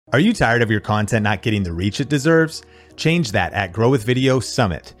Are you tired of your content not getting the reach it deserves? Change that at Grow with Video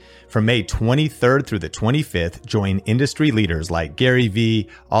Summit. From May 23rd through the 25th, join industry leaders like Gary Vee,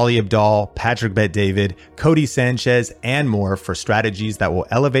 Ali Abdaal, Patrick Bet-David, Cody Sanchez, and more for strategies that will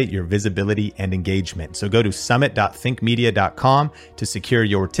elevate your visibility and engagement. So go to summit.thinkmedia.com to secure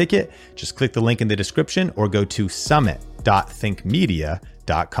your ticket. Just click the link in the description or go to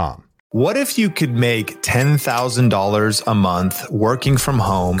summit.thinkmedia.com. What if you could make $10,000 a month working from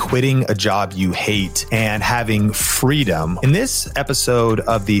home, quitting a job you hate, and having freedom? In this episode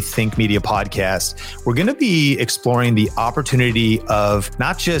of the Think Media podcast, we're going to be exploring the opportunity of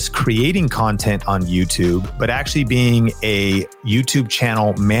not just creating content on YouTube, but actually being a YouTube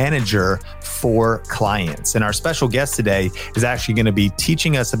channel manager for clients. And our special guest today is actually going to be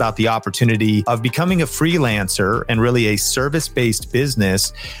teaching us about the opportunity of becoming a freelancer and really a service-based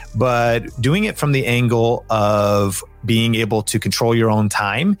business, but doing it from the angle of being able to control your own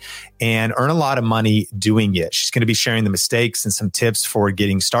time and earn a lot of money doing it. She's going to be sharing the mistakes and some tips for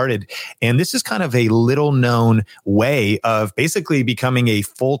getting started. And this is kind of a little known way of basically becoming a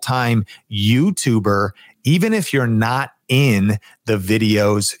full-time YouTuber, even if you're not in the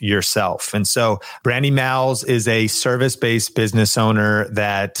videos yourself. And so Brandy Malz is a service-based business owner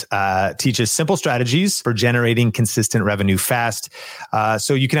that teaches simple strategies for generating consistent revenue fast,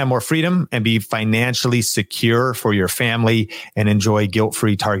 so you can have more freedom and be financially secure for your family and enjoy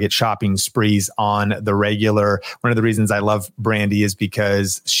guilt-free Target shopping sprees on the regular. One of the reasons I love Brandy is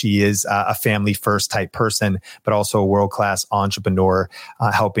because she is a family-first type person, but also a world-class entrepreneur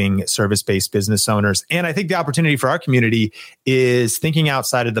helping service-based business owners. And I think the opportunity for our community is thinking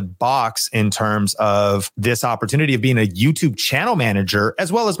outside of the box in terms of this opportunity of being a YouTube channel manager,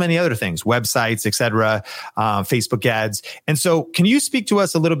 as well as many other things, websites, et cetera, Facebook ads. And so can you speak to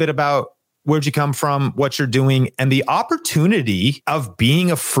us a little bit about where'd you come from, what you're doing, and the opportunity of being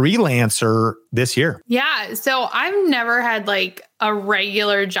a freelancer this year? Yeah. So I've never had like a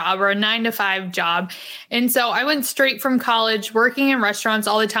regular job or a 9-to-5 job. And so I went straight from college, working in restaurants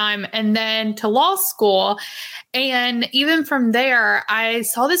all the time, and then to law school. And even from there, I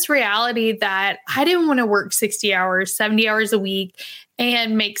saw this reality that I didn't want to work 60 hours, 70 hours a week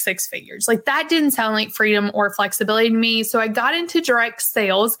and make six figures. Like that didn't sound like freedom or flexibility to me. So I got into direct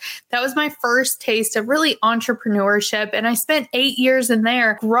sales. That was my first taste of really entrepreneurship. And I spent 8 years in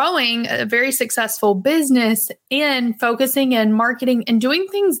there growing a very successful business and focusing in marketing and doing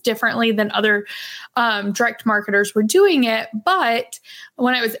things differently than other direct marketers were doing it. But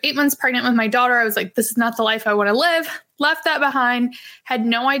when I was 8 months pregnant with my daughter, I was like, this is not the life I want to live. Left that behind, had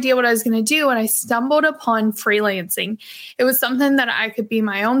no idea what I was going to do. And I stumbled upon freelancing. It was something that I could be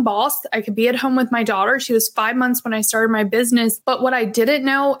my own boss. I could be at home with my daughter. She was 5 months when I started my business. But what I didn't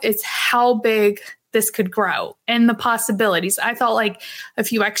know is how big this could grow and the possibilities. I thought like a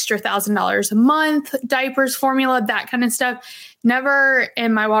few extra $1,000 a month, diapers, formula, that kind of stuff. Never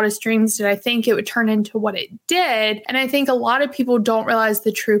in my wildest dreams did I think it would turn into what it did. And I think a lot of people don't realize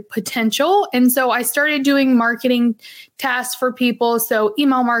the true potential. And so I started doing marketing tasks for people. So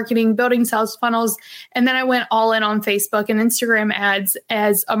email marketing, building sales funnels. And then I went all in on Facebook and Instagram ads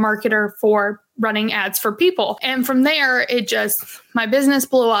as a marketer for running ads for people. And from there, my business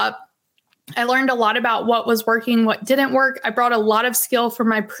blew up. I learned a lot about what was working, what didn't work. I brought a lot of skill from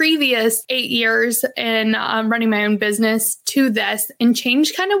my previous 8 years in running my own business to this and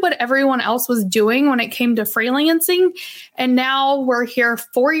changed kind of what everyone else was doing when it came to freelancing. And now we're here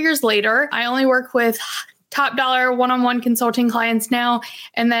 4 years later. I only work with top dollar one-on-one consulting clients now.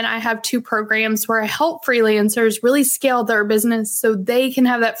 And then I have 2 programs where I help freelancers really scale their business so they can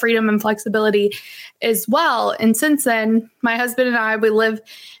have that freedom and flexibility as well. And since then, my husband and I, we live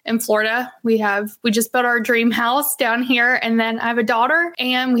in Florida. We just built our dream house down here. And then I have a daughter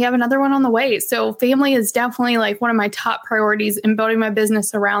and we have another one on the way. So family is definitely like one of my top priorities in building my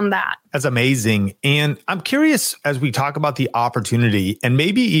business around that. That's amazing. And I'm curious, as we talk about the opportunity and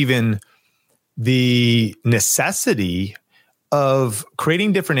maybe even the necessity of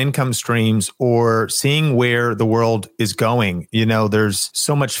creating different income streams or seeing where the world is going. You know, there's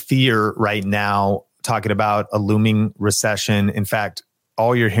so much fear right now talking about a looming recession. In fact,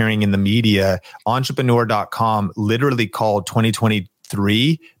 all you're hearing in the media, entrepreneur.com literally called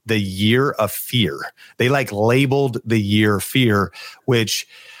 2023 the year of fear. They labeled the year fear, which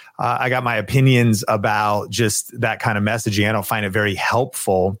I got my opinions about just that kind of messaging. I don't find it very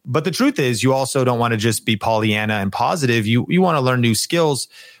helpful. But the truth is, you also don't want to just be Pollyanna and positive. You want to learn new skills.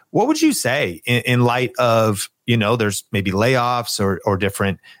 What would you say in light of, there's maybe layoffs or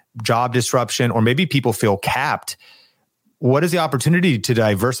different job disruption, or maybe people feel capped? What is the opportunity to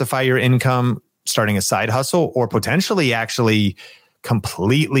diversify your income, starting a side hustle, or potentially actually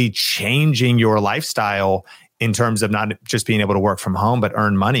completely changing your lifestyle in terms of not just being able to work from home, but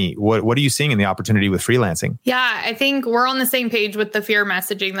earn money. What are you seeing in the opportunity with freelancing? Yeah, I think we're on the same page with the fear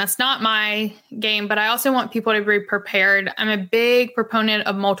messaging. That's not my game, but I also want people to be prepared. I'm a big proponent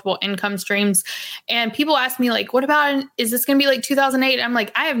of multiple income streams. And people ask me like, what about, is this going to be like 2008? I'm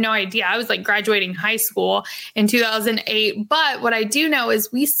like, I have no idea. I was like graduating high school in 2008. But what I do know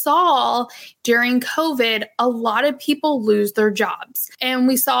is we saw during COVID, a lot of people lose their jobs. And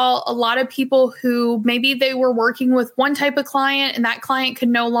we saw a lot of people who maybe they were working with one type of client and that client could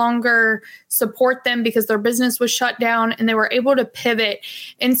no longer support them because their business was shut down and they were able to pivot.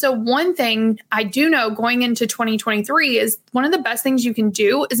 And so one thing I do know going into 2023 is one of the best things you can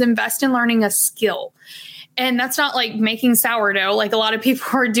do is invest in learning a skill. And that's not like making sourdough like a lot of people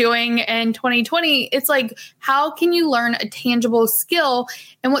are doing in 2020. It's like, how can you learn a tangible skill?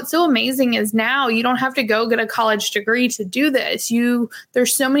 And what's so amazing is now you don't have to go get a college degree to do this.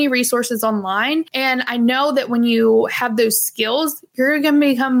 There's so many resources online. And I know that when you have those skills, you're going to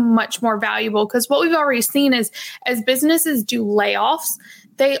become much more valuable, because what we've already seen is as businesses do layoffs,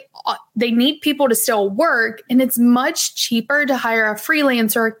 they need people to still work, and it's much cheaper to hire a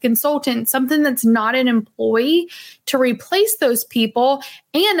freelancer, a consultant, something that's not an employee, to replace those people.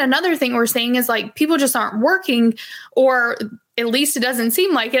 And another thing we're seeing is like people just aren't working, or at least it doesn't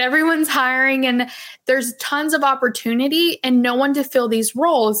seem like it. Everyone's hiring and there's tons of opportunity and no one to fill these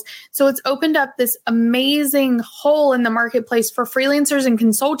roles. So it's opened up this amazing hole in the marketplace for freelancers and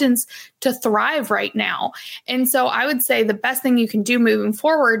consultants to thrive right now. And so I would say the best thing you can do moving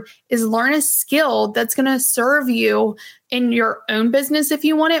forward is learn a skill that's going to serve you in your own business if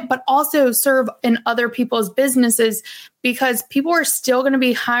you want it, but also serve in other people's businesses, because people are still going to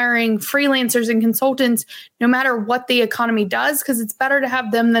be hiring freelancers and consultants no matter what the economy does, because it's better to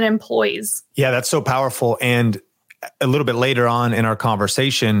have them than employees. Yeah, that's so powerful. And a little bit later on in our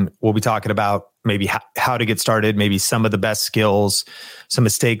conversation, we'll be talking about maybe how to get started, maybe some of the best skills, some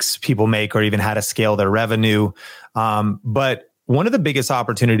mistakes people make, or even how to scale their revenue. But one of the biggest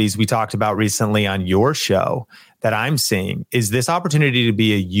opportunities we talked about recently on your show that I'm seeing is this opportunity to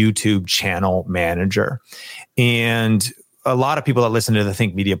be a YouTube channel manager. And a lot of people that listen to the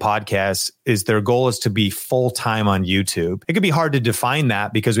Think Media podcast is their goal is to be full-time on YouTube. It could be hard to define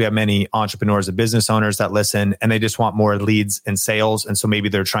that because we have many entrepreneurs and business owners that listen and they just want more leads and sales. And so maybe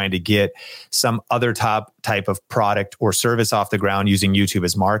they're trying to get some other type of product or service off the ground using YouTube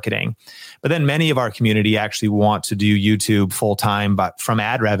as marketing. But then many of our community actually want to do YouTube full-time, but from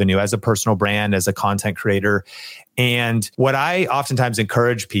ad revenue as a personal brand, as a content creator. And what I oftentimes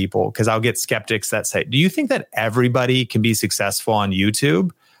encourage people, because I'll get skeptics that say, do you think that everybody can be successful on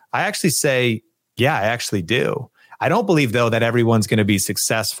YouTube? I actually say, yeah, I actually do. I don't believe, though, that everyone's going to be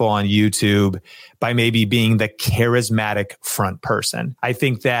successful on YouTube by maybe being the charismatic front person. I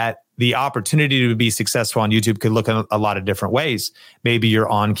think that the opportunity to be successful on YouTube could look in a lot of different ways. Maybe you're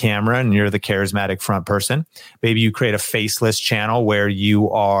on camera and you're the charismatic front person. Maybe you create a faceless channel where you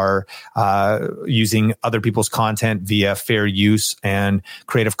are using other people's content via fair use and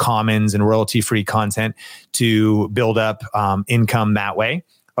Creative Commons and royalty-free content to build up income that way.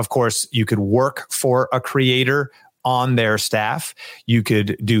 Of course, you could work for a creator on their staff. You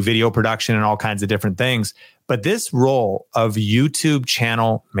could do video production and all kinds of different things. But this role of YouTube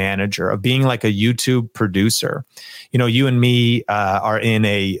channel manager, of being like a YouTube producer, you know, you and me are in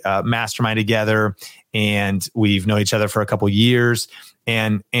a mastermind together, and we've known each other for a couple of years.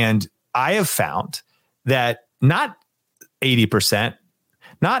 And I have found that not 80%,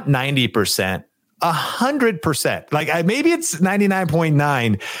 not 90%, 100%. Like maybe it's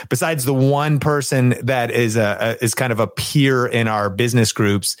 99.9. Besides the one person that is kind of a peer in our business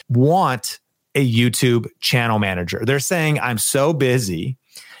groups, want a YouTube channel manager. They're saying, I'm so busy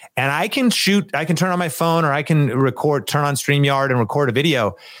and I can turn on my phone or I can turn on StreamYard and record a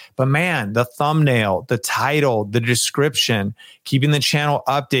video. But man, the thumbnail, the title, the description, keeping the channel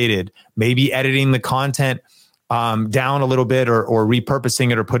updated, maybe editing the content down a little bit or repurposing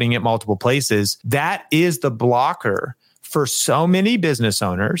it or putting it multiple places. That is the blocker for so many business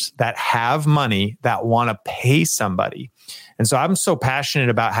owners that have money that want to pay somebody. And so I'm so passionate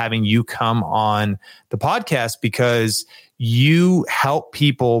about having you come on the podcast because you help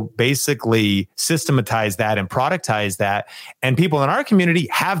people basically systematize that and productize that. And people in our community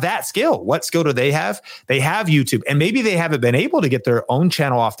have that skill. What skill do they have? They have YouTube. And maybe they haven't been able to get their own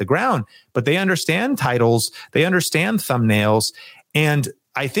channel off the ground, but they understand titles, they understand thumbnails. And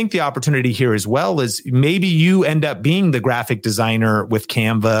I think the opportunity here as well is maybe you end up being the graphic designer with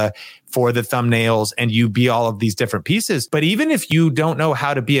Canva for the thumbnails and you be all of these different pieces. But even if you don't know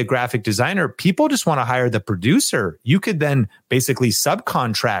how to be a graphic designer, people just want to hire the producer. You could then basically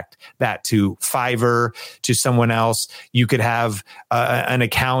subcontract that to Fiverr, to someone else. You could have an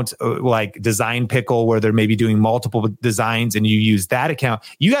account like Design Pickle where they're maybe doing multiple designs and you use that account.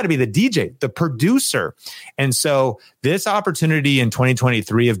 You got to be the DJ, the producer. And so this opportunity in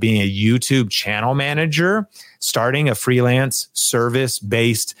 2023 of being a YouTube channel manager, starting a freelance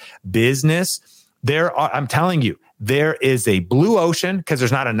service-based business, I'm telling you, there is a blue ocean because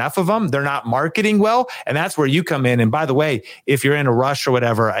there's not enough of them. They're not marketing well. And that's where you come in. And by the way, if you're in a rush or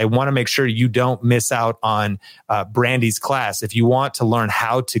whatever, I want to make sure you don't miss out on Brandy's class. If you want to learn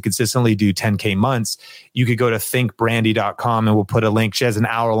how to consistently do 10K months, you could go to thinkbrandy.com and we'll put a link. She has an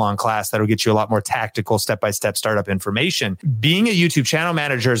hour-long class that'll get you a lot more tactical step-by-step startup information. Being a YouTube channel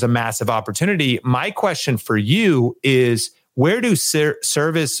manager is a massive opportunity. My question for you is, where do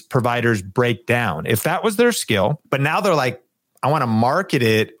service providers break down? If that was their skill, but now they're like, I want to market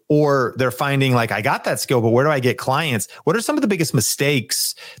it, or they're finding like, I got that skill, but where do I get clients? What are some of the biggest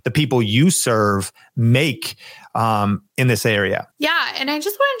mistakes the people you serve make in this area? Yeah. And I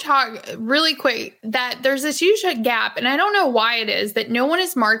just want to talk really quick that there's this huge gap, and I don't know why it is that no one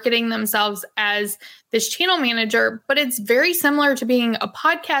is marketing themselves as this channel manager, but it's very similar to being a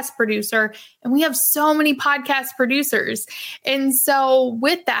podcast producer. And we have so many podcast producers. And so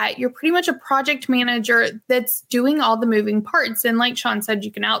with that, you're pretty much a project manager that's doing all the moving parts. And like Sean said,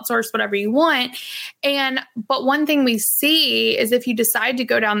 you can outsource whatever you want. But one thing we see is if you decide to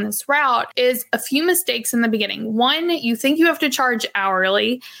go down this route is a few mistakes in the beginning. One, you think you have to charge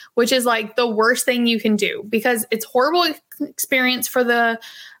hourly, which is like the worst thing you can do because it's horrible experience for the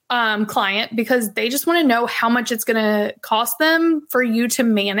client because they just want to know how much it's going to cost them for you to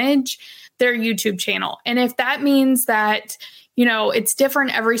manage their YouTube channel. And if that means that, it's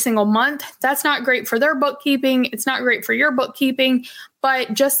different every single month, that's not great for their bookkeeping. It's not great for your bookkeeping,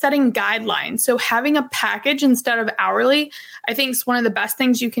 but just setting guidelines. So having a package instead of hourly, I think is one of the best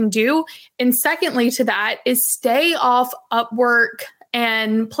things you can do. And secondly to that is stay off Upwork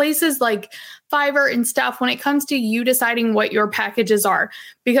and places like Fiverr and stuff when it comes to you deciding what your packages are,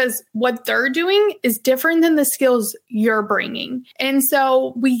 because what they're doing is different than the skills you're bringing. And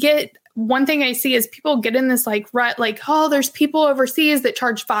so one thing I see is people get in this like rut, like, oh, there's people overseas that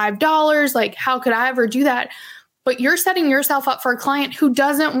charge $5. Like, how could I ever do that? But you're setting yourself up for a client who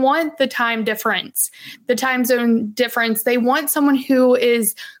doesn't want the time difference, the time zone difference. They want someone who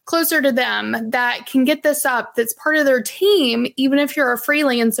is closer to them that can get this up, that's part of their team, even if you're a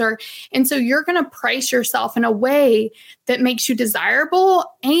freelancer. And so you're going to price yourself in a way that makes you desirable.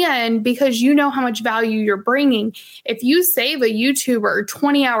 And because you know how much value you're bringing, if you save a YouTuber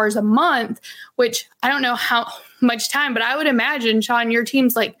 20 hours a month, which I don't know how much time, but I would imagine, Sean, your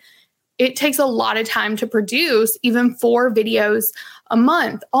team's like, it takes a lot of time to produce even 4 videos a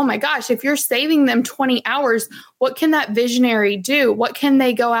month. Oh my gosh, if you're saving them 20 hours, what can that visionary do? What can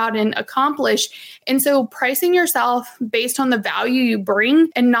they go out and accomplish? And so pricing yourself based on the value you bring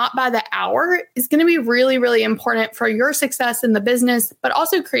and not by the hour is going to be really, really important for your success in the business, but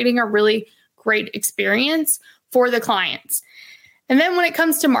also creating a really great experience for the clients. And then when it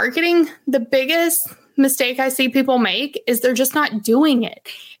comes to marketing, the biggest mistake I see people make is they're just not doing it.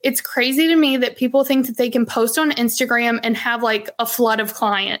 It's crazy to me that people think that they can post on Instagram and have like a flood of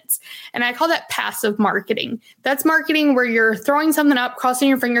clients. And I call that passive marketing. That's marketing where you're throwing something up, crossing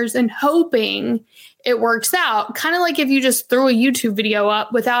your fingers and hoping it works out. Kind of like if you just threw a YouTube video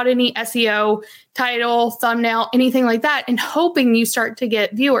up without any SEO, title, thumbnail, anything like that, and hoping you start to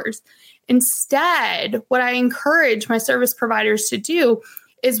get viewers. Instead, what I encourage my service providers to do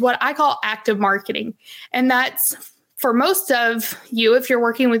is what I call active marketing. And that's for most of you, if you're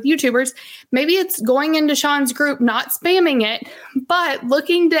working with YouTubers, maybe it's going into Sean's group, not spamming it, but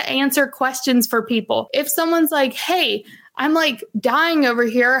looking to answer questions for people. If someone's like, hey, I'm like dying over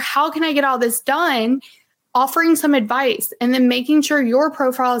here, how can I get all this done? Offering some advice and then making sure your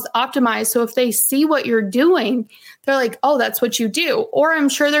profile is optimized. So if they see what you're doing, they're like, oh, that's what you do. Or I'm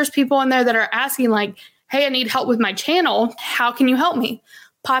sure there's people in there that are asking like, hey, I need help with my channel. How can you help me?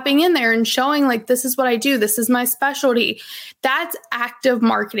 Popping in there and showing like, this is what I do. This is my specialty. That's active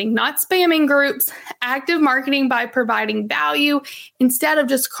marketing, not spamming groups, active marketing by providing value instead of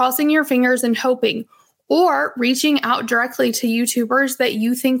just crossing your fingers and hoping, or reaching out directly to YouTubers that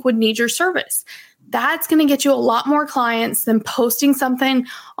you think would need your service. That's going to get you a lot more clients than posting something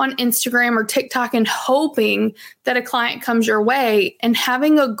on Instagram or TikTok and hoping that a client comes your way and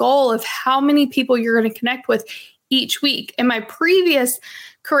having a goal of how many people you're going to connect with each week. In my previous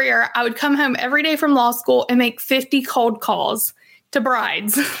career, I would come home every day from law school and make 50 cold calls to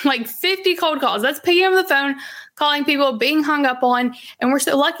brides, like 50 cold calls. That's picking up the phone, calling people, being hung up on. And we're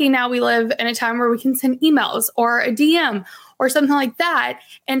so lucky now we live in a time where we can send emails or a DM or something like that.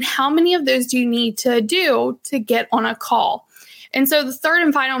 And how many of those do you need to do to get on a call? And so the third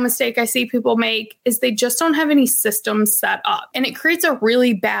and final mistake I see people make is they just don't have any systems set up. And it creates a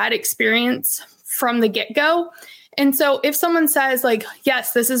really bad experience from the get-go. And so if someone says like,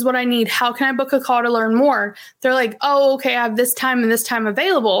 yes, this is what I need, how can I book a call to learn more? They're like, oh, okay, I have this time and this time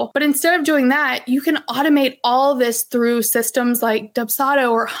available. But instead of doing that, you can automate all this through systems like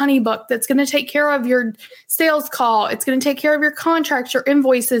Dubsado or Honeybook that's going to take care of your sales call. It's going to take care of your contracts, your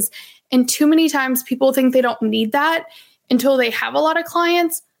invoices. And too many times people think they don't need that until they have a lot of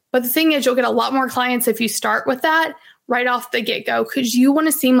clients. But the thing is, you'll get a lot more clients if you start with that right off the get-go, because you want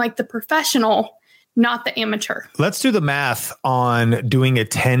to seem like the professional, not the amateur. Let's do the math on doing a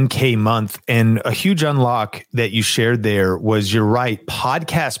 10K month. And a huge unlock that you shared there was, you're right,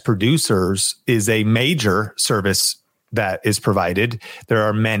 podcast producers is a major service that is provided. There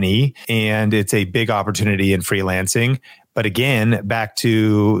are many, and it's a big opportunity in freelancing. But again, back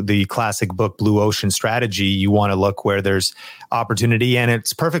to the classic book, Blue Ocean Strategy, you want to look where there's opportunity. And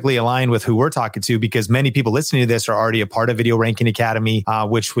it's perfectly aligned with who we're talking to, because many people listening to this are already a part of Video Ranking Academy,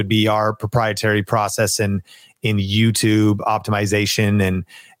 which would be our proprietary process in YouTube optimization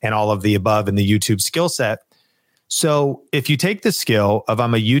and all of the above in the YouTube skill set. So if you take the skill of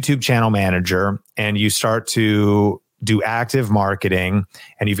I'm a YouTube channel manager and you start to do active marketing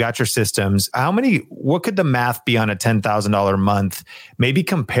and you've got your systems, what could the math be on a $10,000 a month, maybe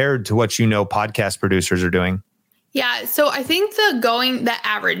compared to what podcast producers are doing? Yeah. So I think the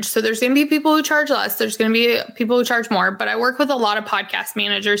average, so there's going to be people who charge less. There's going to be people who charge more, but I work with a lot of podcast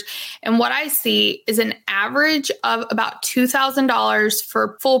managers. And what I see is an average of about $2,000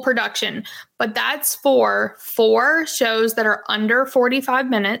 for full production, but that's for 4 shows that are under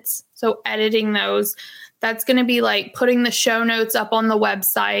 45 minutes. So editing those. That's going to be like putting the show notes up on the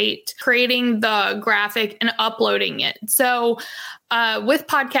website, creating the graphic and uploading it. So with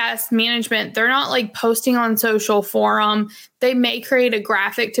podcast management, they're not like posting on social forum. They may create a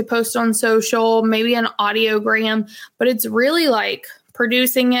graphic to post on social, maybe an audiogram, but it's really like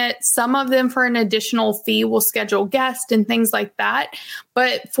producing it. Some of them for an additional fee will schedule guests and things like that.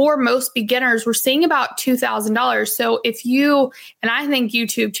 But for most beginners, we're seeing about $2,000. So and I think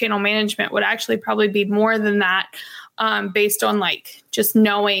YouTube channel management would actually probably be more than that, based on like just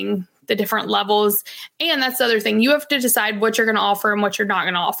knowing the different levels. And that's the other thing. You have to decide what you're going to offer and what you're not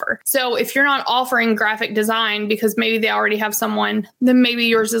going to offer. So if you're not offering graphic design because maybe they already have someone, then maybe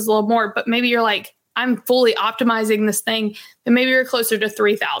yours is a little more, but maybe you're like, I'm fully optimizing this thing, then maybe you're closer to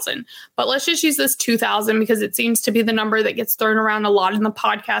 3,000. But let's just use this 2,000 because it seems to be the number that gets thrown around a lot in the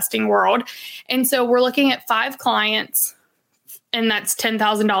podcasting world. And so we're looking at 5 clients, and that's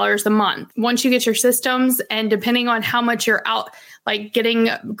 $10,000 a month. Once you get your systems, and depending on how much you're out, like getting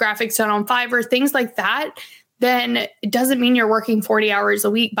graphics done on Fiverr, things like that, then it doesn't mean you're working 40 hours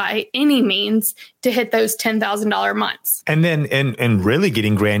a week by any means to hit those $10,000 months. And then, and really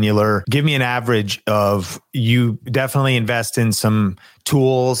getting granular, give me an average of, you definitely invest in some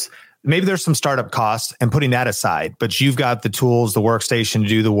tools. Maybe there's some startup costs, and putting that aside, but you've got the tools, the workstation to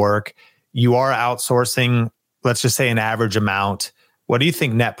do the work. You are outsourcing, let's just say an average amount. What do you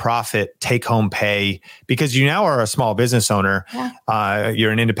think net profit, take home pay? Because you now are a small business owner. Yeah.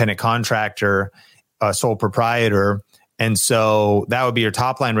 You're an independent contractor, a sole proprietor. And so that would be your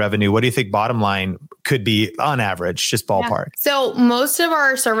top line revenue. What do you think bottom line could be on average, just ballpark? Yeah. So most of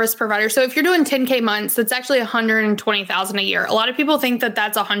our service providers, so if you're doing 10K months, that's actually $120,000 a year. A lot of people think that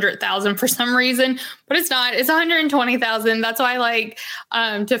that's $100,000 for some reason, but it's not. It's $120,000. That's why I like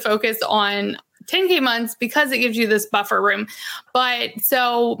to focus on 10K months, because it gives you this buffer room. But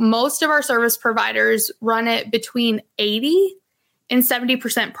so most of our service providers run it between 80 and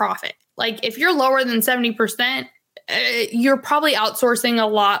 70% profit. Like if you're lower than 70%, you're probably outsourcing a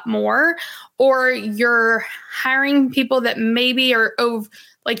lot more, or you're hiring people that maybe are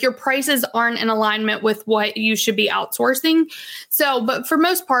like your prices aren't in alignment with what you should be outsourcing. So, but for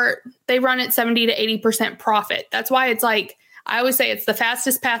most part, they run at 70 to 80% profit. That's why it's like, I always say it's the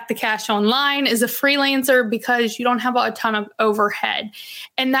fastest path to cash online as a freelancer, because you don't have a ton of overhead,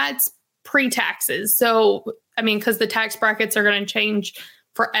 and that's pre-taxes. So, I mean, because the tax brackets are going to change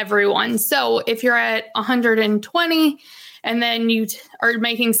for everyone. So if you're at 120 and then you are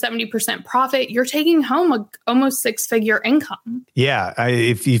making 70% profit, you're taking home a almost 6-figure income. Yeah.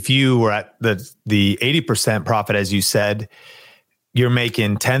 If you were at the 80% profit, as you said, you're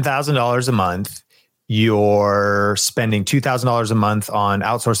making $10,000 a month. you're spending $2,000 a month on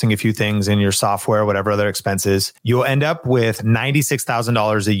outsourcing a few things in your software, whatever other expenses, you'll end up with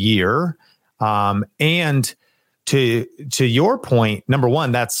 $96,000 a year. And to your point, number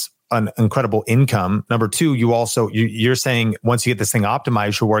one, that's an incredible income. Number two, you're saying once you get this thing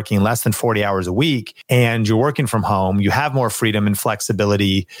optimized, you're working less than 40 hours a week and you're working from home. You have more freedom and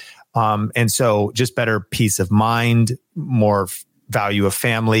flexibility. And so just better peace of mind, more value of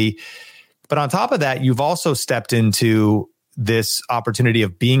family. But on top of that, you've also stepped into this opportunity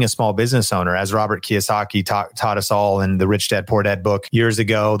of being a small business owner, as Robert Kiyosaki taught us all in the Rich Dad, Poor Dad book years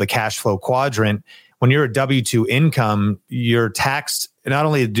ago, the cash flow quadrant. When you're a W-2 income, you're taxed. Not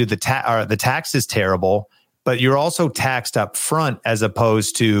only do the tax is terrible, but you're also taxed up front as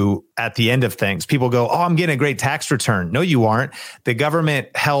opposed to at the end of things. People go, "Oh, I'm getting a great tax return." No, you aren't. The government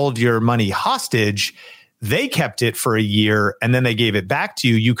held your money hostage. They kept it for a year and then they gave it back to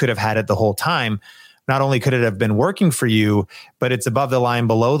you. You could have had it the whole time. Not only could it have been working for you, but it's above the line,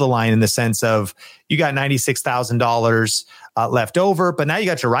 below the line in the sense of you got $96,000 left over, but now you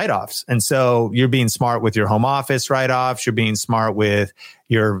got your write-offs. And so you're being smart with your home office write-offs. You're being smart with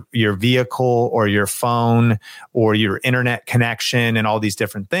your vehicle or your phone or your internet connection and all these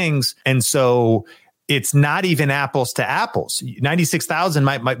different things. And so it's not even apples to apples. 96,000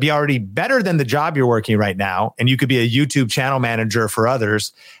 might be already better than the job you're working right now. And you could be a YouTube channel manager for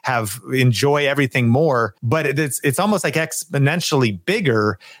others, enjoy everything more, but it's almost like exponentially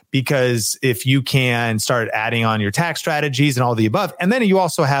bigger because if you can start adding on your tax strategies and all the above, and then you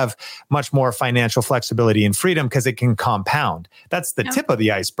also have much more financial flexibility and freedom because it can compound. That's the tip of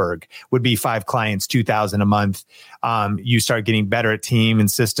the iceberg would be 5 clients, 2,000 a month. You start getting better at team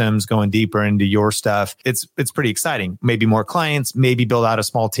and systems, going deeper into your stuff. It's pretty exciting. Maybe more clients, maybe build out a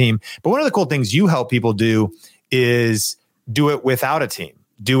small team. But one of the cool things you help people do is do it without a team.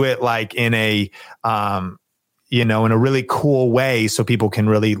 Do it like in a in a really cool way so people can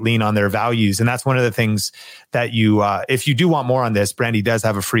really lean on their values. And that's one of the things that if you do want more on this, Brandy does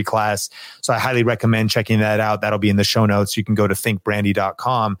have a free class. So I highly recommend checking that out. That'll be in the show notes. You can go to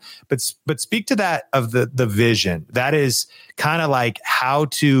thinkbrandy.com. But speak to that of the vision. That is kind of like how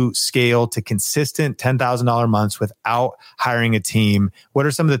to scale to consistent $10,000 months without hiring a team. What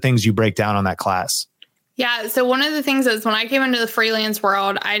are some of the things you break down on that class? Yeah. So one of the things is when I came into the freelance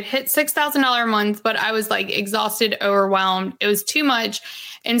world, I'd hit $6,000 a month, but I was like exhausted, overwhelmed. It was too much.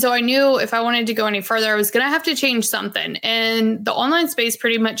 And so I knew if I wanted to go any further, I was going to have to change something. And the online space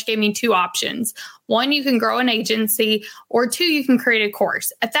pretty much gave me 2 options. One, you can grow an agency, or 2, you can create a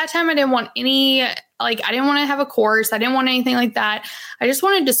course. At that time, I didn't want I didn't want to have a course. I didn't want anything like that. I just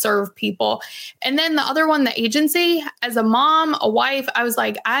wanted to serve people. And then the other one, the agency, as a mom, a wife, I was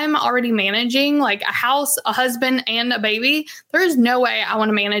like, I'm already managing like a house, a husband, and a baby. There is no way I want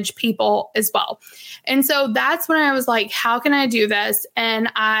to manage people as well. And so that's when I was like, how can I do this? And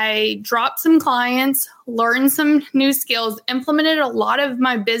I dropped some clients, learned some new skills, implemented a lot of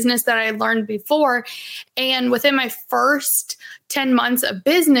my business that I had learned before. And within my first 10 months of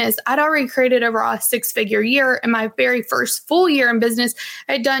business, I'd already created over a 6-figure year. In my very first full year in business,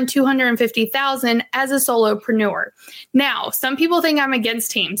 I'd done $250,000 as a solopreneur. Now, some people think I'm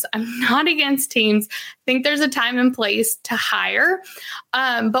against teams. I'm not against teams. I think there's a time and place to hire.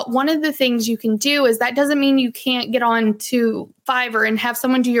 But one of the things you can do is that doesn't mean you can't get on to Fiverr and have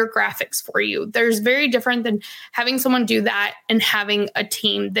someone do your graphics for you. There's very different than having someone do that and having a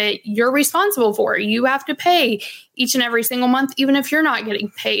team that you're responsible for. You have to pay each and every single month, even if you're not getting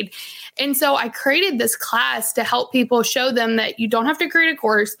paid. And so I created this class to help people, show them that you don't have to create a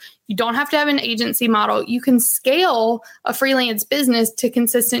course. You don't have to have an agency model. You can scale a freelance business to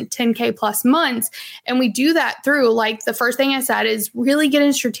consistent 10K plus months. And we do that through, like the first thing I said is really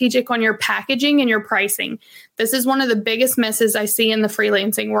getting strategic on your packaging and your pricing. This is one of the biggest misses I see in the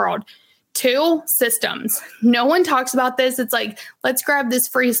freelancing world. 2, systems. No one talks about this. It's like, let's grab this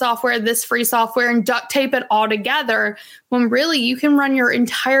free software, and duct tape it all together, when really you can run your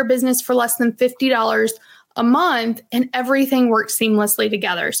entire business for less than $50 a month and everything works seamlessly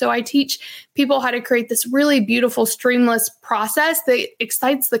together. So I teach people how to create this really beautiful, streamless process that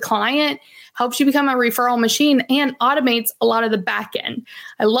excites the client, helps you become a referral machine, and automates a lot of the back end.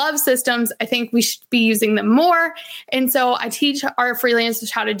 I love systems. I think we should be using them more. And so I teach our freelancers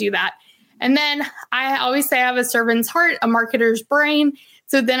how to do that. And then I always say I have a servant's heart, a marketer's brain.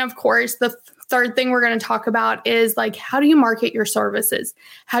 So then, of course, the third thing we're going to talk about is like, how do you market your services?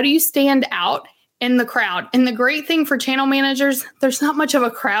 How do you stand out in the crowd? And the great thing for channel managers, there's not much of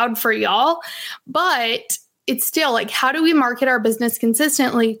a crowd for y'all, but it's still like, how do we market our business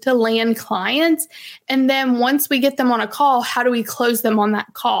consistently to land clients? And then once we get them on a call, how do we close them on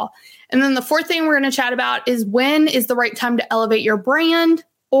that call? And then the fourth thing we're going to chat about is when is the right time to elevate your brand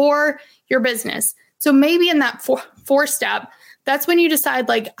or your business. So maybe in that four step, that's when you decide,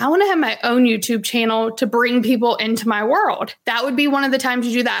 like, I want to have my own YouTube channel to bring people into my world. That would be one of the times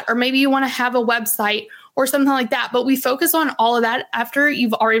you do that. Or maybe you want to have a website or something like that. But we focus on all of that after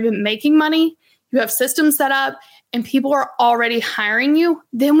you've already been making money, you have systems set up, and people are already hiring you.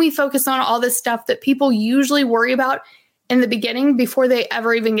 Then we focus on all this stuff that people usually worry about in the beginning before they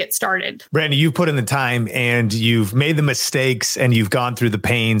ever even get started. Brandy, you've put in the time and you've made the mistakes and you've gone through the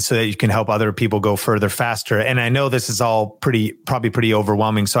pain so that you can help other people go further faster. And I know this is all probably pretty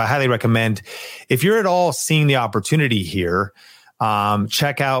overwhelming. So I highly recommend, if you're at all seeing the opportunity here,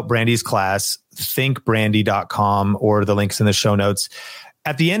 check out Brandy's class, thinkbrandy.com, or the links in the show notes.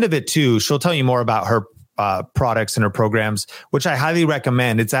 At the end of it too, she'll tell you more about her products and her programs, which I highly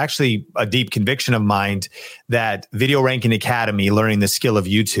recommend. It's actually a deep conviction of mine that Video Ranking Academy, learning the skill of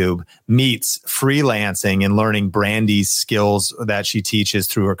YouTube, meets freelancing and learning Brandy's skills that she teaches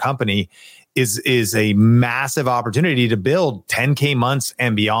through her company is a massive opportunity to build 10K months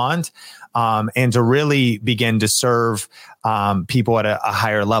and beyond, and to really begin to serve people at a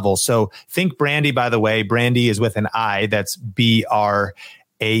higher level. So Think Brandy, by the way, Brandy is with an I, that's BRANDI.com,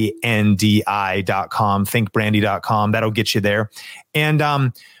 thinkbrandy.com. That'll get you there. And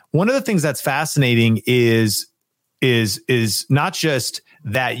one of the things that's fascinating is not just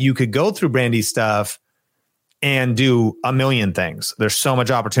that you could go through Brandy's stuff and do a million things. There's so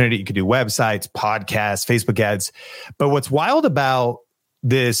much opportunity. You could do websites, podcasts, Facebook ads. But what's wild about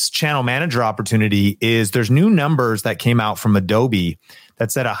this channel manager opportunity is there's new numbers that came out from Adobe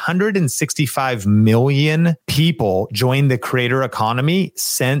that said 165 million people joined the creator economy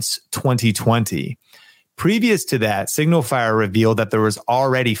since 2020. Previous to that, SignalFire revealed that there was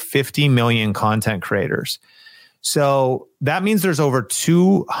already 50 million content creators. So that means there's over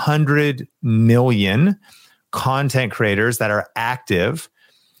 200 million content creators that are active,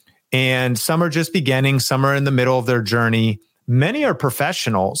 and some are just beginning, some are in the middle of their journey. Many are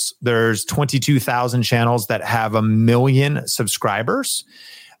professionals. There's 22,000 channels that have 1 million subscribers.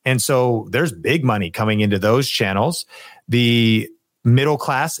 And so there's big money coming into those channels. The middle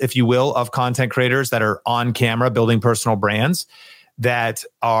class, if you will, of content creators that are on camera building personal brands that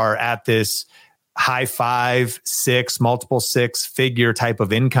are at this high 5, 6, multiple 6-figure type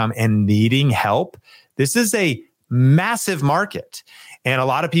of income and needing help. This is a massive market. And a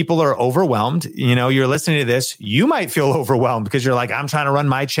lot of people are overwhelmed. You know, you're listening to this, you might feel overwhelmed because you're like, I'm trying to run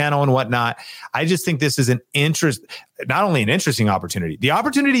my channel and whatnot. I just think this is not only an interesting opportunity, the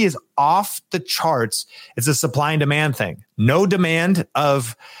opportunity is off the charts. It's a supply and demand thing. No demand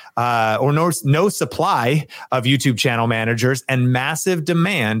of, no supply of YouTube channel managers, and massive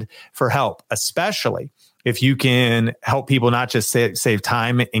demand for help, especially if you can help people not just save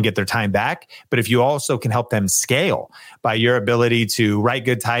time and get their time back, but if you also can help them scale by your ability to write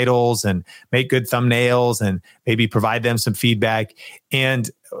good titles and make good thumbnails and maybe provide them some feedback. And,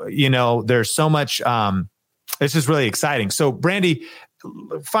 you know, there's so much, it's just really exciting. So Brandy,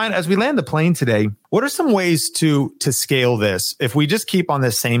 as we land the plane today, what are some ways to scale this? If we just keep on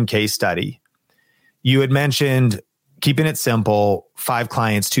this same case study, you had mentioned keeping it simple, 5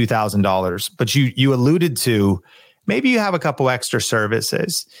 clients, $2,000. But you alluded to maybe you have a couple extra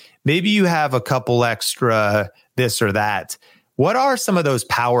services. Maybe you have a couple extra this or that. What are some of those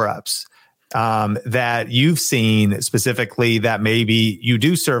power-ups that you've seen specifically that maybe you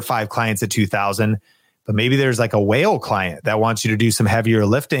do serve 5 clients at $2,000, but maybe there's like a whale client that wants you to do some heavier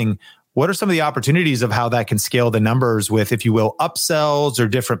lifting? What are some of the opportunities of how that can scale the numbers with, if you will, upsells or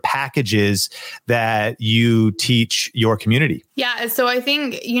different packages that you teach your community? Yeah. So I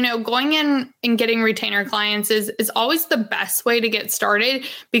think, you know, going in and getting retainer clients is always the best way to get started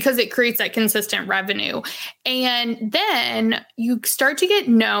because it creates that consistent revenue. And then you start to get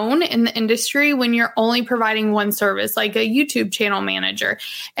known in the industry when you're only providing one service, like a YouTube channel manager.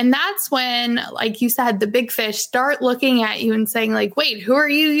 And that's when, like you said, the big fish start looking at you and saying like, wait, who are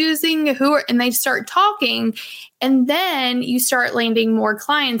you using? And they start talking, and then you start landing more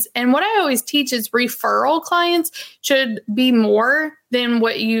clients. And what I always teach is referral clients should be more than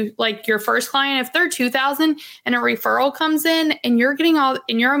what you like your first client. If they're 2,000 and a referral comes in and you're getting all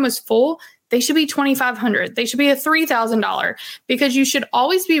and you're almost full, they should be $2,500. They should be a $3,000 because you should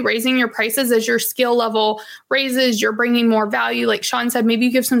always be raising your prices as your skill level raises. You're bringing more value. Like Sean said, maybe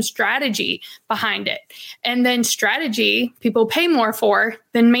you give some strategy behind it. And then strategy, people pay more for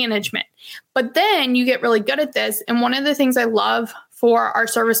than management. But then you get really good at this. And one of the things I love for our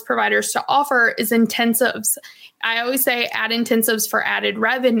service providers to offer is intensives. I always say add intensives for added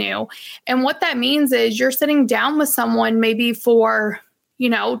revenue. And what that means is you're sitting down with someone maybe for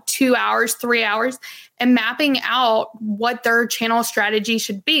 2 hours, 3 hours, and mapping out what their channel strategy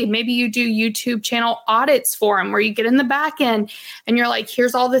should be. Maybe you do YouTube channel audits for them where you get in the back end and you're like,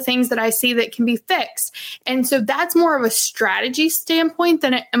 here's all the things that I see that can be fixed. And so that's more of a strategy standpoint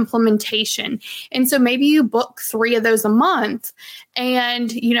than an implementation. And so maybe you book 3 of those a month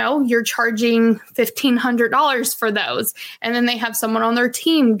and, you're charging $1,500 for those. And then they have someone on their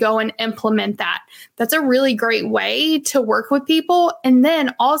team go and implement that. That's a really great way to work with people. And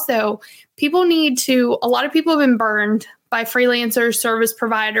then also a lot of people have been burned by freelancers, service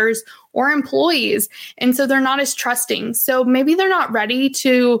providers, or employees. And so they're not as trusting. So maybe they're not ready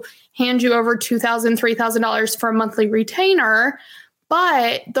to hand you over $2,000, $3,000 for a monthly retainer,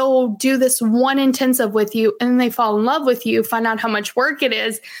 but they'll do this one intensive with you and then they fall in love with you, find out how much work it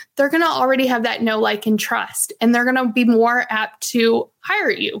is. They're going to already have that know, like, and trust, and they're going to be more apt to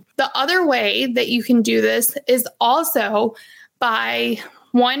hire you. The other way that you can do this is also by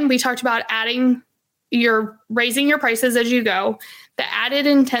one, we talked about raising your prices as you go, the added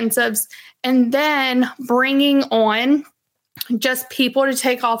intensives, and then bringing on just people to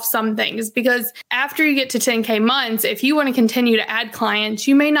take off some things. Because after you get to 10K months, if you want to continue to add clients,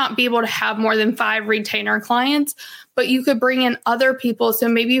 you may not be able to have more than 5 retainer clients, but you could bring in other people. So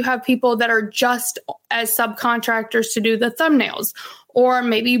maybe you have people that are just as subcontractors to do the thumbnails. Or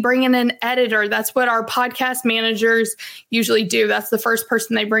maybe you bring in an editor. That's what our podcast managers usually do. That's the first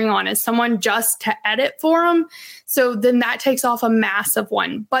person they bring on, is someone just to edit for them. So then that takes off a massive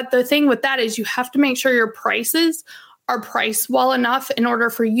one. But the thing with that is you have to make sure your prices are priced well enough in order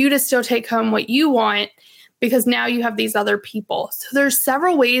for you to still take home what you want, because now you have these other people. So there's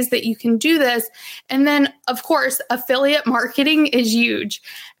several ways that you can do this. And then, of course, affiliate marketing is huge.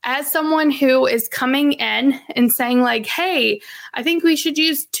 As someone who is coming in and saying like, hey, I think we should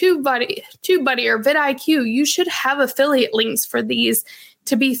use TubeBuddy or vidIQ, you should have affiliate links for these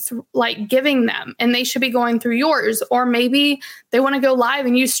to be giving them, and they should be going through yours. Or maybe they want to go live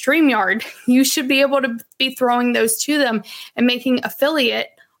and use StreamYard. You should be able to be throwing those to them and making affiliate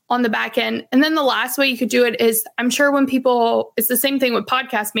on the back end. And then the last way you could do it is, I'm sure it's the same thing with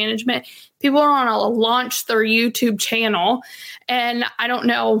podcast management. People want to launch their YouTube channel. And I don't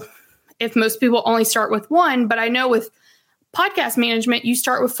know if most people only start with one, but I know with podcast management, you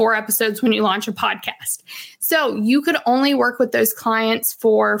start with 4 episodes when you launch a podcast. So you could only work with those clients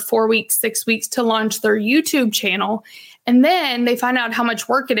for 4 weeks, 6 weeks to launch their YouTube channel. And then they find out how much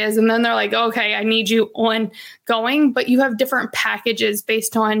work it is. And then they're like, okay, I need you ongoing. But you have different packages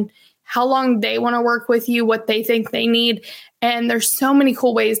based on how long they want to work with you, what they think they need. And there's so many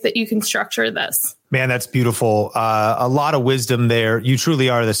cool ways that you can structure this. Man, that's beautiful. A lot of wisdom there. You truly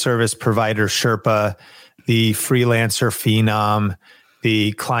are the service provider Sherpa, the freelancer phenom,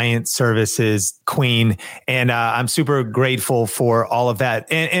 the client services queen. And I'm super grateful for all of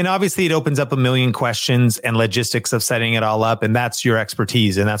that. And obviously it opens up a million questions and logistics of setting it all up. And that's your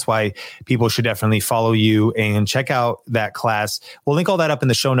expertise. And that's why people should definitely follow you and check out that class. We'll link all that up in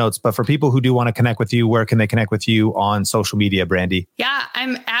the show notes. But for people who do want to connect with you, where can they connect with you on social media, Brandy? Yeah,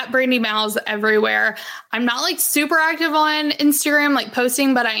 I'm at Brandy Malz everywhere. I'm not super active on Instagram,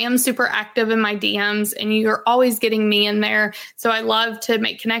 posting, but I am super active in my DMs, and you're always getting me in there. So I love to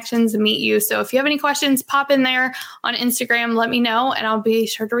make connections and meet you. So if you have any questions, pop in there on Instagram, let me know, and I'll be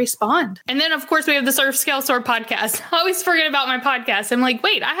sure to respond. And then, of course, we have the Surf Scale Soar podcast. I always forget about my podcast. I'm like,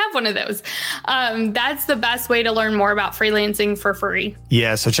 wait, I have one of those. That's the best way to learn more about freelancing for free.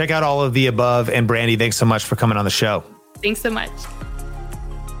 Yeah. So check out all of the above. And Brandy, thanks so much for coming on the show. Thanks so much.